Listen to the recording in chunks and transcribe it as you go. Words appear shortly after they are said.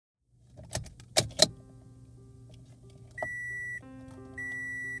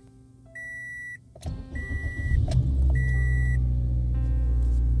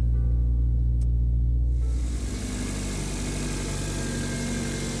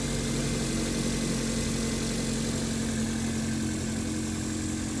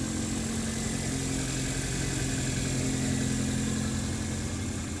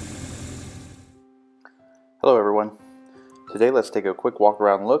Hello everyone. Today let's take a quick walk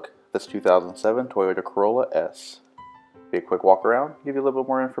around look at this 2007 Toyota Corolla S. Be a quick walk around, give you a little bit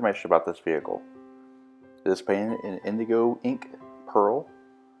more information about this vehicle. It is painted in indigo ink pearl,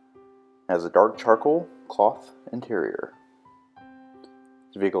 has a dark charcoal cloth interior.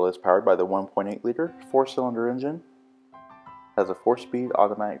 This vehicle is powered by the 1.8 liter 4-cylinder engine, has a 4-speed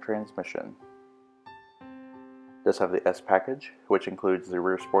automatic transmission. It does have the S package, which includes the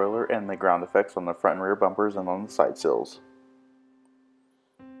rear spoiler and the ground effects on the front and rear bumpers and on the side sills.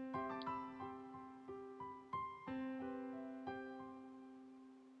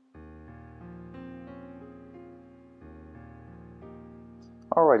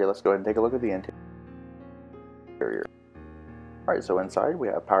 Alrighty, let's go ahead and take a look at the interior. Alright, so inside we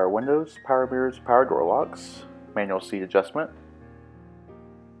have power windows, power mirrors, power door locks, manual seat adjustment.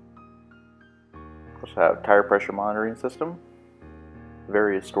 We also have tire pressure monitoring system,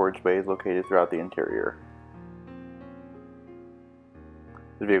 various storage bays located throughout the interior.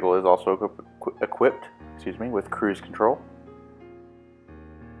 The vehicle is also equipped with cruise control.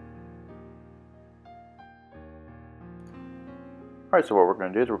 Alright, so what we're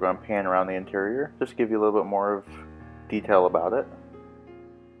going to do is we're going to pan around the interior, just to give you a little bit more of detail about it.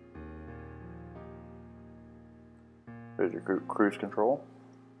 There's your cruise control.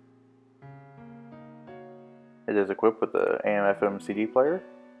 It is equipped with the AM/FM CD player.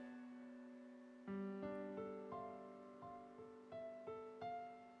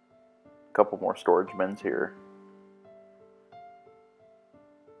 A couple more storage bins here.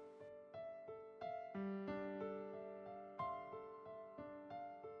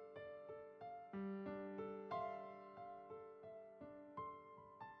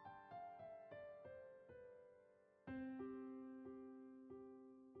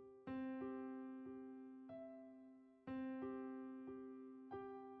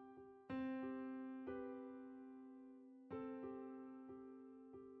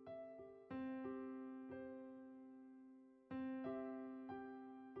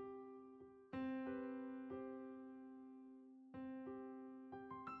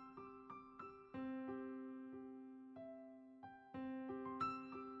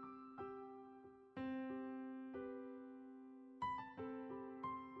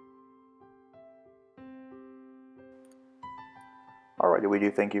 Alrighty, we do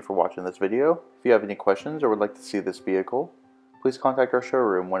thank you for watching this video. If you have any questions or would like to see this vehicle, please contact our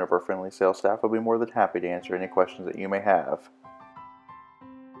showroom. One of our friendly sales staff will be more than happy to answer any questions that you may have.